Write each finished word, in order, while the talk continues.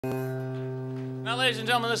Now, ladies and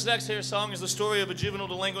gentlemen, this next here song is the story of a juvenile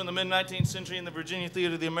delinquent in the mid-19th century in the Virginia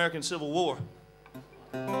theater of the American Civil War.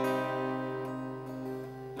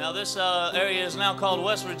 Now, this area is now called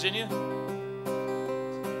West Virginia,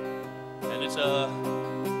 and it's a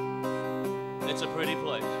pretty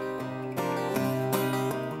place.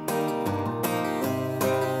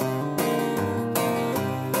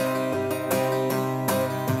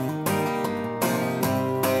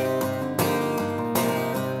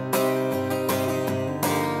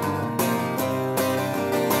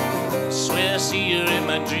 I see her in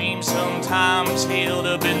my dreams sometimes, held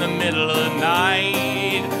up in the middle of the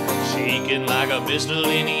night, shaking like a pistol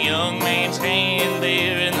in a young man's hand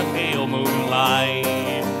there in the pale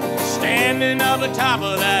moonlight. Standing up atop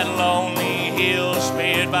of that lonely hill,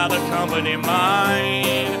 spared by the company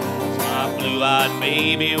mind, was my blue-eyed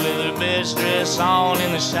baby with her best dress on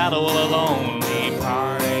in the shadow of a lonely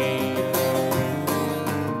pine.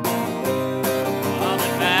 I've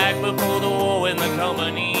been back before the war when the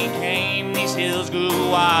company came. These hills grew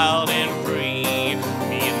wild and free.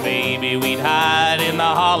 Me and baby, we'd hide in the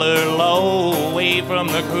holler low, away from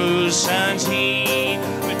the crew's sun's heat.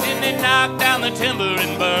 But then they knock down the timber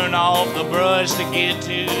and burn off the brush to get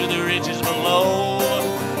to the ridges below.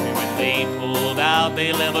 And when they pulled out,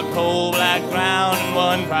 they left a coal black ground and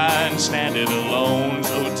one pine standing alone.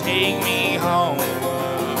 So take me home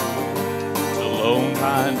to Lone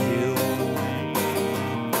Pine Hill.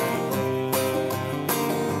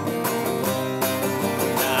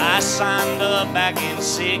 I signed up back in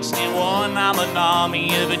 '61. I'm an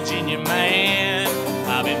Army of Virginia man.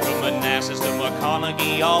 I've been from Manassas to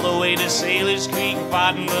McConaughey, all the way to Sailor's Creek,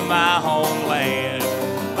 fighting for my homeland.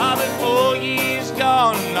 I've been 4 years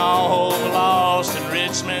gone, all lost in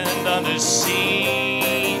Richmond under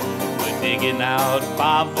siege. We're digging out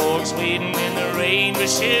 5 Forks, waiting in the rain for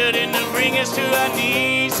Sheridan to bring us to our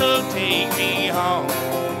knees. So take me home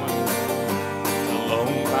to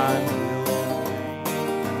Lone Pine Hill.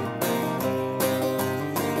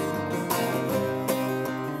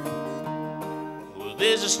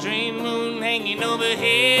 There's a strange moon hanging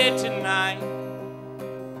overhead tonight,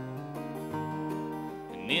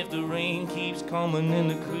 and if the rain keeps coming, then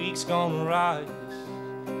the creek's gonna rise.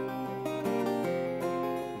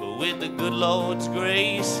 But with the good Lord's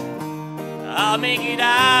grace, I'll make it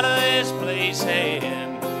out of this place,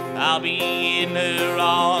 and I'll be in her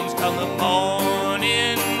arms come the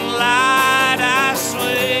morning light, I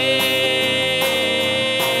swear.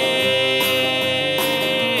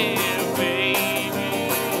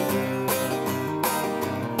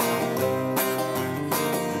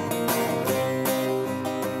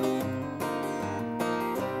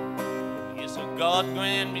 God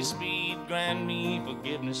grant me speed, grant me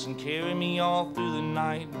forgiveness, and carry me all through the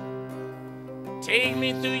night. Take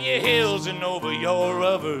me through your hills and over your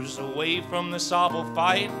rivers, away from this awful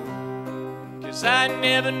fight. 'Cause I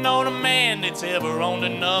never known a man that's ever owned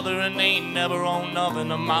another, and ain't never owned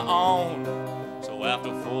nothing of my own. So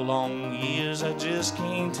after 4 long years, I just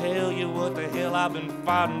can't tell you what the hell I've been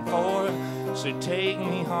fighting for. So take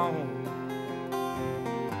me home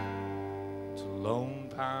to Lone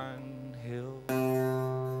Pine Hill.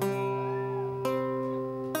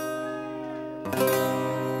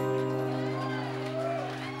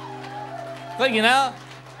 Thank you now.